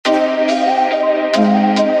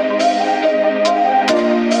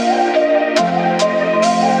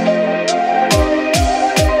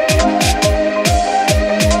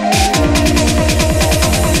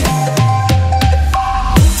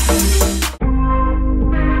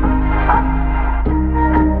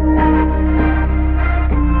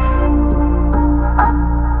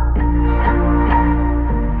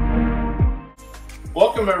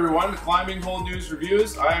Climbing Hold News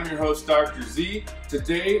Reviews. I am your host, Dr. Z.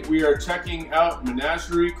 Today we are checking out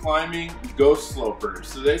Menagerie Climbing Ghost Slopers.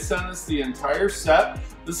 So they sent us the entire set.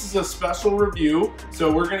 This is a special review,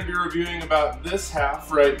 so we're going to be reviewing about this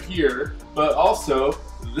half right here, but also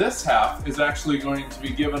this half is actually going to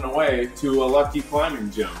be given away to a lucky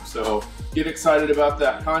climbing gym. So get excited about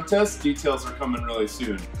that contest. Details are coming really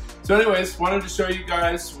soon. So anyways, wanted to show you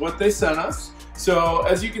guys what they sent us. So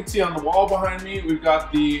as you can see on the wall behind me, we've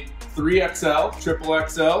got the 3XL, triple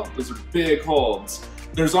XL. Those are big holds.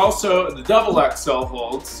 There's also the double XL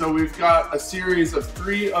holds. So we've got a series of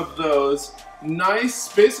 3 of those. Nice,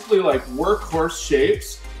 basically like workhorse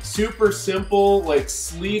shapes. Super simple, like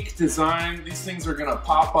sleek design. These things are gonna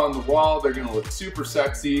pop on the wall. They're gonna look super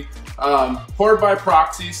sexy. Poured by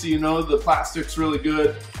Proxy, so you know the plastic's really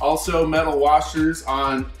good. Also metal washers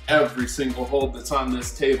on every single hold that's on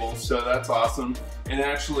this table, so that's awesome. And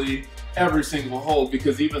actually every single hold,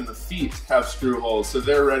 because even the feet have screw holes, so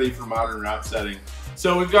they're ready for modern route setting.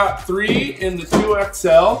 So we've got 3 in the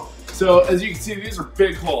 2XL. So as you can see, these are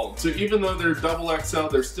big holds. So even though they're double XL,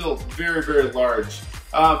 they're still very, very large.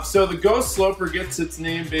 So the Ghost Sloper gets its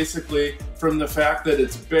name basically from the fact that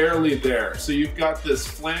it's barely there. So you've got this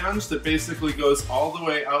flange that basically goes all the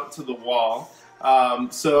way out to the wall.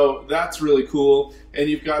 So that's really cool. And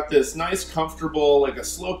you've got this nice, comfortable, like a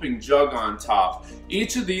sloping jug on top.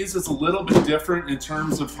 Each of these is a little bit different in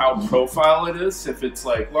terms of how profile it is. If it's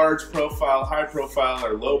like large profile, high profile,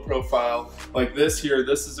 or low profile, like this here,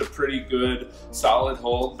 this is a pretty good solid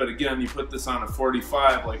hold. But again, you put this on a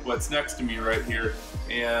 45, like what's next to me right here,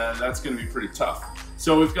 and that's gonna be pretty tough.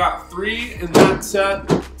 So we've got 3 in that set.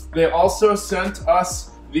 They also sent us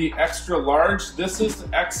the extra large. This is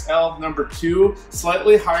the XL number 2,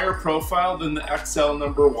 slightly higher profile than the XL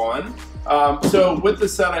number 1. So with the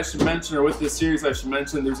set, I should mention, or with this series, I should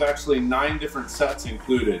mention, there's actually 9 different sets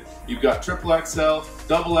included. You've got triple XL,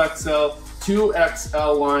 double XL, 2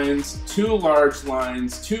 XL lines, 2 large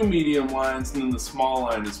lines, 2 medium lines, and then the small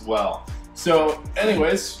line as well. So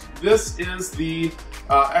anyways, this is the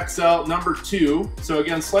XL number 2. So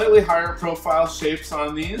again, slightly higher profile shapes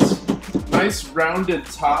on these. Nice rounded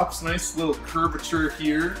tops, nice little curvature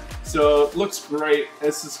here. So it looks great.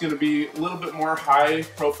 This is going to be a little bit more high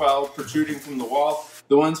profile, protruding from the wall.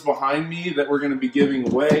 The ones behind me that we're going to be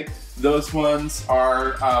giving away, those ones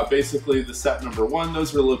are basically the set number 1.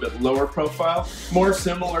 Those are a little bit lower profile, more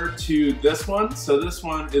similar to this one. So this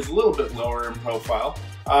one is a little bit lower in profile.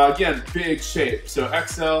 Again, big shape. So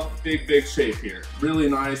XL, big shape here. Really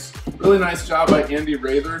nice job by Andy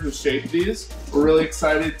Raether, who shaped these. We're really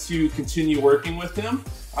excited to continue working with him.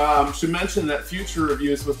 Should mention that future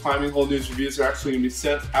reviews with Climbing Hold News Reviews are actually going to be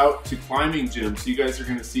sent out to climbing gyms. So you guys are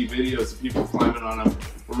going to see videos of people climbing on them.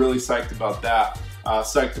 We're really psyched about that.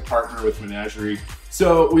 Psyched to partner with Menagerie.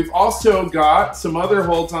 So we've also got some other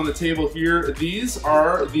holds on the table here. These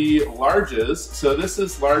are the larges. So this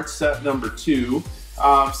is large set number 2.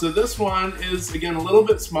 So this one is, again, a little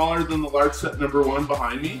bit smaller than the large set number 1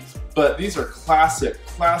 behind me, but these are classic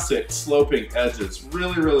sloping edges.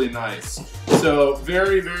 Really nice. So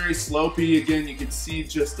very slopey. Again, you can see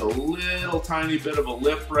just a little tiny bit of a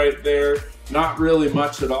lip right there. Not really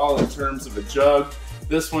much at all in terms of a jug.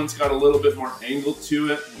 This one's got a little bit more angle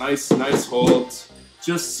to it. Nice holds.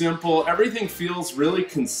 Just simple. Everything feels really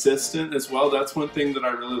consistent as well. That's one thing that I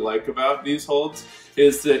really like about these holds,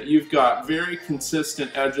 is that you've got very consistent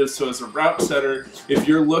edges. So as a route setter, if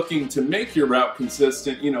you're looking to make your route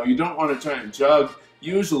consistent, you know, you don't want a giant jug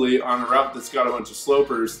usually on a route that's got a bunch of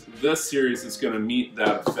slopers. This series is going to meet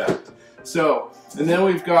that effect. So, and then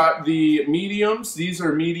we've got the mediums. These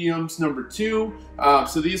are mediums number 2.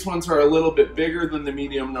 So these ones are a little bit bigger than the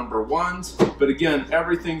medium number 1s, but again,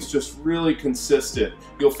 everything's just really consistent.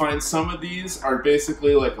 You'll find some of these are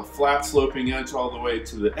basically like a flat sloping edge all the way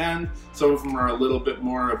to the end. Some of them are a little bit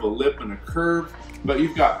more of a lip and a curve, but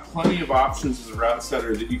you've got plenty of options as a route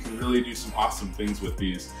setter that you can really do some awesome things with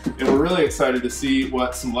these. And we're really excited to see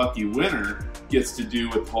what some lucky winner gets to do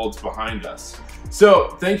with the holds behind us.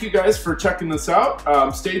 So thank you guys for checking this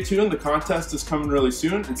out. Stay tuned, the contest is coming really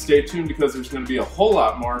soon, and stay tuned because there's going to be a whole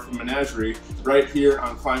lot more from Menagerie right here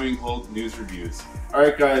on Climbing Hold News Reviews.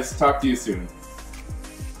 Alright guys, talk to you soon.